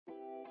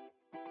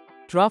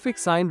Traffic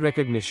sign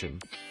recognition.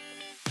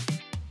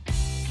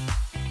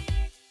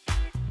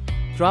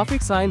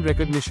 Traffic sign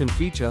recognition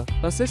feature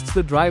assists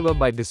the driver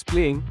by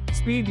displaying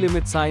speed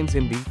limit signs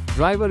in the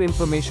driver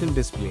information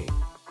display.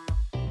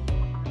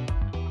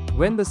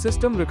 When the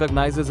system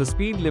recognizes a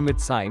speed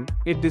limit sign,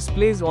 it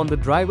displays on the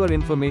driver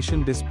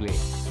information display.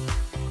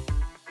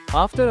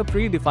 After a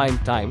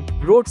predefined time,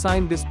 road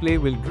sign display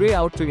will gray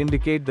out to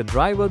indicate the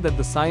driver that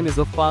the sign is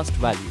of fast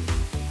value.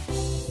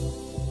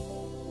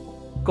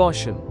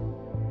 Caution.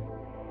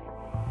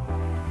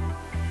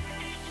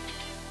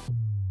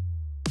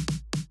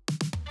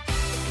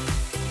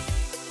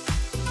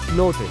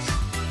 Notice.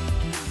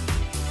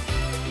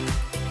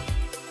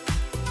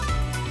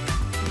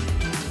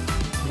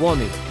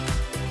 Warning.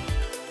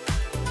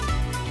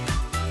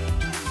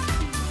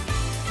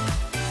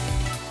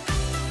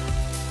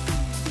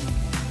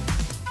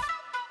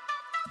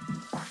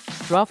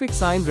 Traffic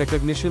sign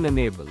recognition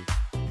enabled.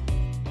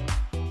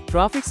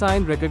 Traffic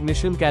sign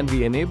recognition can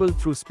be enabled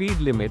through speed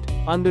limit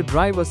under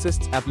Drive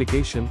Assist's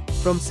application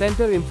from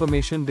Center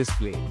Information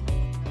Display.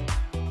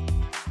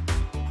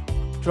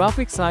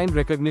 Traffic sign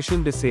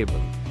recognition disabled.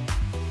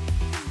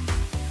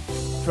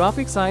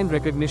 Traffic sign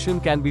recognition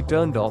can be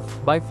turned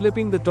off by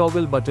flipping the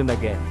toggle button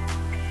again.